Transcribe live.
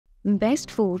Best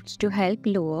foods to help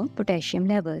lower potassium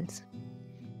levels.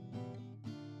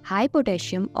 High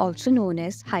potassium, also known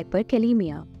as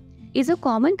hyperkalemia, is a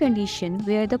common condition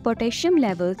where the potassium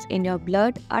levels in your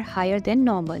blood are higher than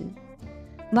normal.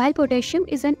 While potassium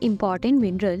is an important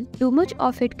mineral, too much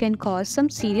of it can cause some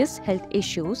serious health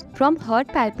issues, from heart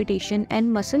palpitation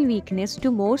and muscle weakness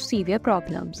to more severe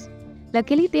problems.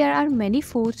 Luckily, there are many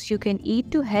foods you can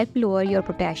eat to help lower your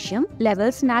potassium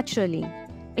levels naturally.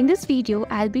 In this video,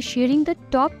 I'll be sharing the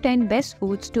top 10 best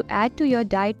foods to add to your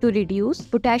diet to reduce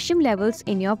potassium levels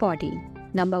in your body.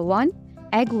 Number 1.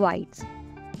 Egg whites.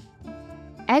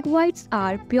 Egg whites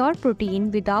are pure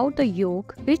protein without the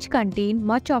yolk, which contain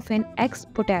much of an egg's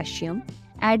potassium.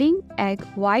 Adding egg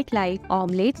white like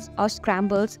omelets or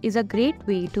scrambles is a great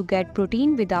way to get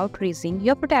protein without raising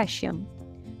your potassium.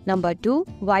 Number 2.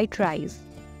 White rice.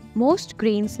 Most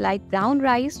grains like brown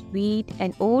rice, wheat,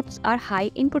 and oats are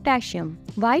high in potassium.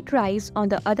 White rice, on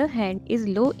the other hand, is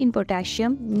low in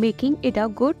potassium, making it a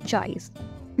good choice.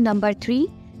 Number 3.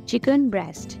 Chicken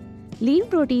breast. Lean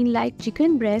protein like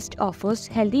chicken breast offers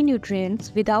healthy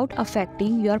nutrients without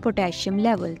affecting your potassium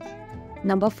levels.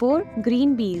 Number 4.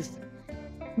 Green beans.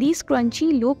 These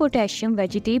crunchy, low-potassium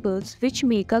vegetables, which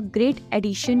make a great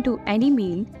addition to any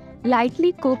meal,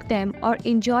 lightly cook them or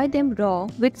enjoy them raw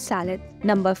with salad.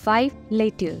 Number 5.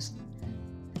 Lettuce.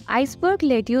 Iceberg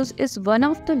lettuce is one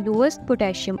of the lowest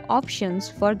potassium options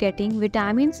for getting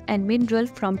vitamins and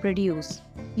minerals from produce.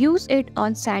 Use it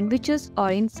on sandwiches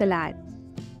or in salads.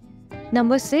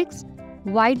 Number 6.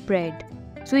 White bread.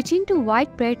 Switching to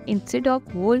white bread instead of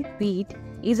whole wheat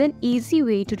is an easy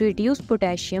way to reduce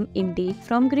potassium intake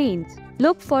from grains.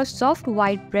 Look for soft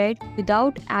white bread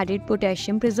without added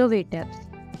potassium preservatives.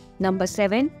 Number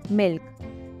 7. Milk.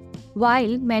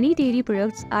 While many dairy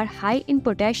products are high in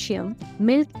potassium,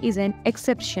 milk is an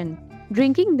exception.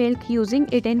 Drinking milk using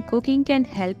it in cooking can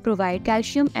help provide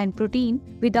calcium and protein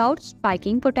without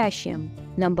spiking potassium.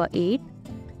 Number 8.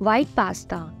 White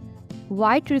pasta.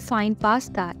 White refined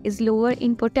pasta is lower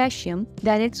in potassium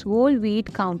than its whole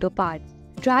wheat counterparts.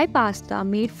 Try pasta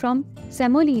made from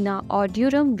semolina or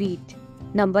durum wheat.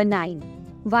 Number 9.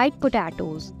 White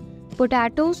potatoes.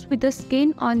 Potatoes with the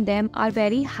skin on them are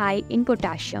very high in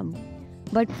potassium,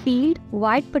 but peeled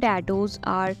white potatoes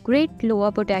are great lower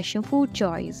potassium food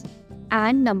choice.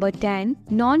 And number 10.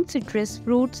 Non-citrus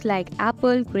fruits like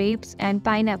apple, grapes, and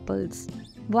pineapples.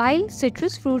 While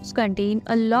citrus fruits contain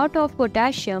a lot of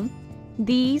potassium,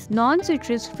 these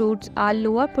non-citrus fruits are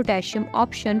lower potassium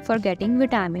option for getting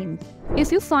vitamins.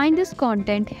 If you find this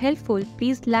content helpful,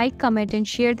 please like, comment, and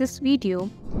share this video.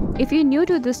 If you're new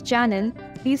to this channel,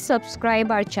 please subscribe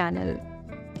our channel.